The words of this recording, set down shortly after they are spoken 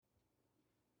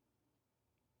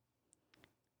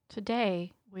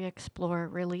Today, we explore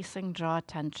releasing jaw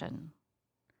tension.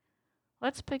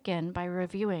 Let's begin by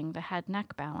reviewing the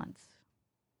head-neck balance.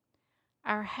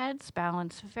 Our heads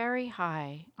balance very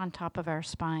high on top of our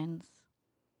spines.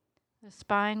 The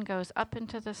spine goes up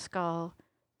into the skull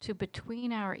to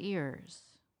between our ears.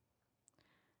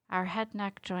 Our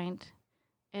head-neck joint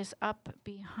is up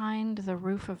behind the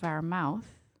roof of our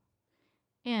mouth,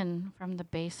 in from the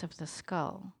base of the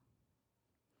skull.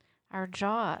 Our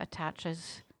jaw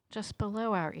attaches just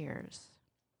below our ears.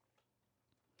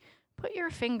 Put your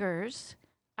fingers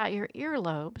at your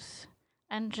earlobes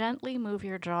and gently move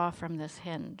your jaw from this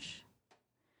hinge.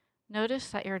 Notice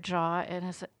that your jaw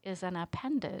is an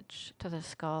appendage to the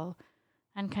skull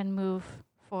and can move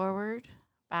forward,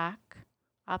 back,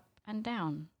 up, and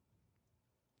down.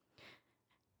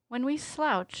 When we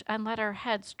slouch and let our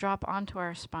heads drop onto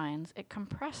our spines, it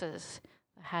compresses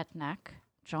the head-neck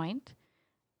joint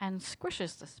and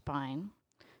squishes the spine.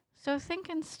 So think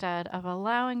instead of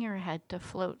allowing your head to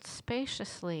float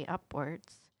spaciously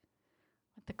upwards,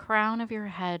 with the crown of your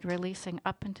head releasing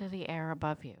up into the air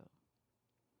above you.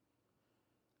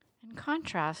 In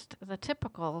contrast, the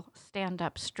typical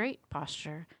stand-up straight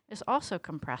posture is also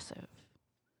compressive.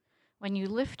 When you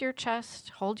lift your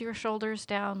chest, hold your shoulders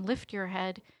down, lift your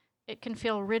head, it can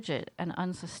feel rigid and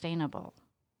unsustainable.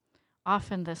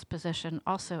 Often this position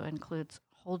also includes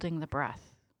holding the breath.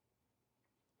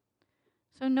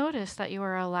 So notice that you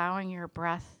are allowing your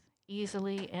breath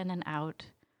easily in and out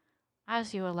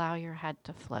as you allow your head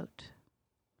to float.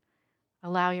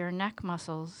 Allow your neck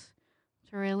muscles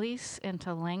to release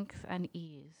into length and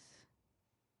ease.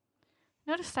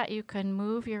 Notice that you can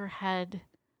move your head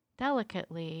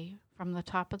delicately from the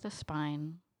top of the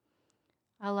spine,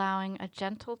 allowing a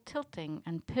gentle tilting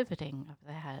and pivoting of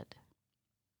the head.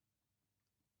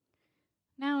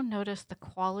 Now notice the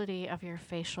quality of your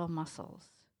facial muscles.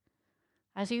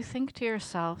 As you think to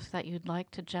yourself that you'd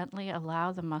like to gently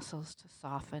allow the muscles to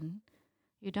soften,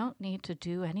 you don't need to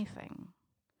do anything.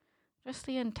 Just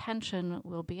the intention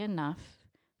will be enough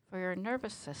for your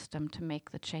nervous system to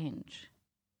make the change.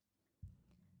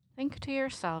 Think to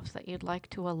yourself that you'd like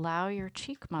to allow your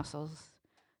cheek muscles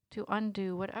to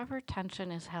undo whatever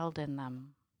tension is held in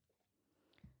them.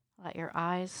 Let your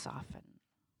eyes soften.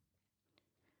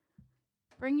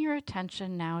 Bring your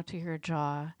attention now to your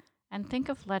jaw and think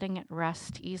of letting it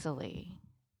rest easily.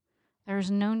 There is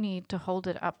no need to hold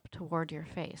it up toward your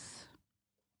face.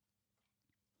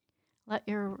 Let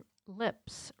your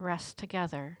lips rest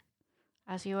together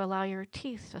as you allow your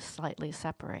teeth to slightly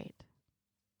separate.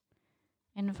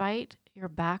 Invite your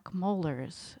back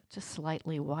molars to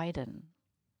slightly widen.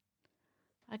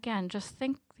 Again, just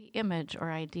think the image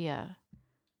or idea.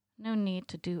 No need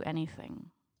to do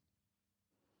anything.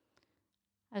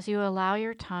 As you allow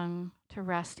your tongue to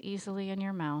rest easily in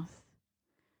your mouth,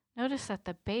 notice that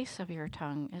the base of your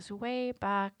tongue is way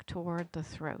back toward the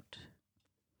throat.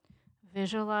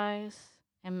 Visualize,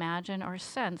 imagine, or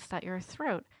sense that your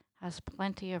throat has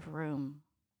plenty of room.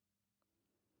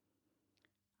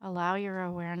 Allow your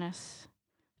awareness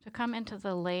to come into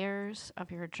the layers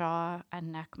of your jaw and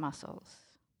neck muscles.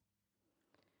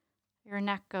 Your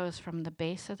neck goes from the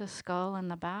base of the skull in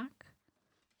the back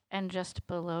and just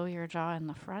below your jaw in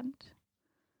the front,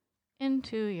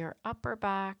 into your upper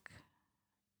back,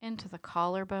 into the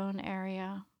collarbone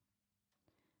area.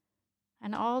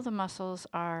 And all the muscles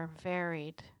are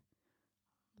varied,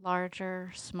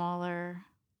 larger, smaller.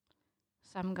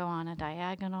 Some go on a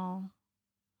diagonal.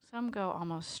 Some go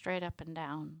almost straight up and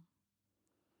down.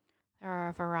 There are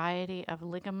a variety of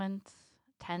ligaments,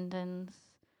 tendons,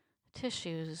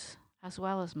 tissues, as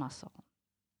well as muscle.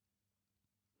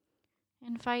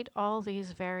 Invite all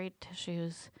these varied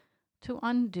tissues to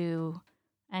undo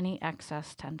any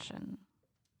excess tension.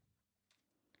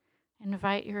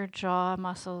 Invite your jaw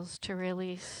muscles to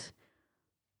release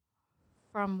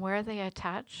from where they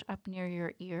attach up near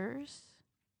your ears,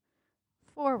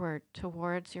 forward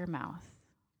towards your mouth.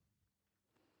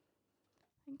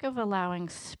 Think of allowing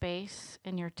space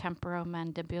in your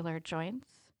temporomandibular joints.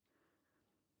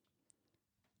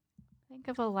 Think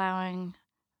of allowing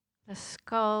the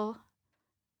skull,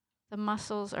 the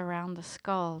muscles around the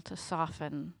skull to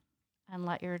soften and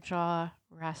let your jaw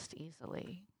rest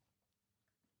easily.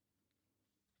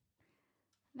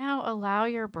 Now allow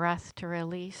your breath to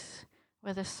release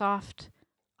with a soft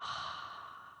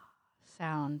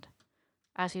sound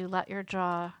as you let your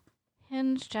jaw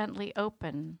hinge gently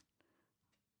open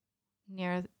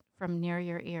from near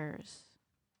your ears.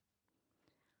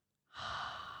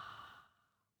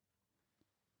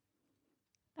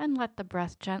 Then let the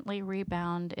breath gently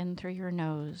rebound in through your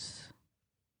nose.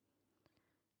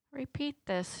 Repeat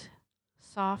this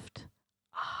soft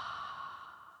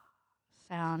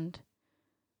sound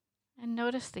and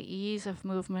notice the ease of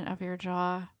movement of your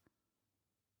jaw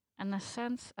and the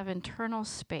sense of internal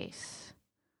space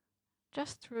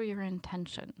just through your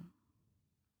intention.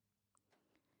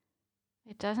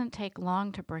 It doesn't take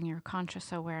long to bring your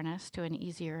conscious awareness to an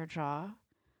easier jaw,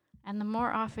 and the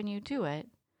more often you do it,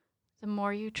 the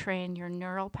more you train your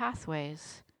neural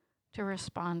pathways to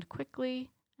respond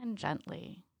quickly and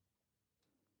gently.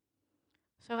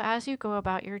 So as you go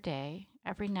about your day,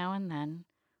 every now and then,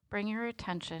 bring your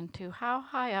attention to how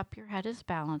high up your head is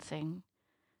balancing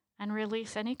and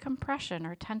release any compression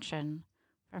or tension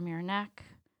from your neck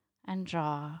and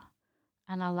jaw,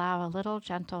 and allow a little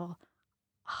gentle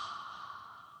ah.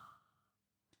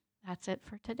 That's it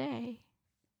for today.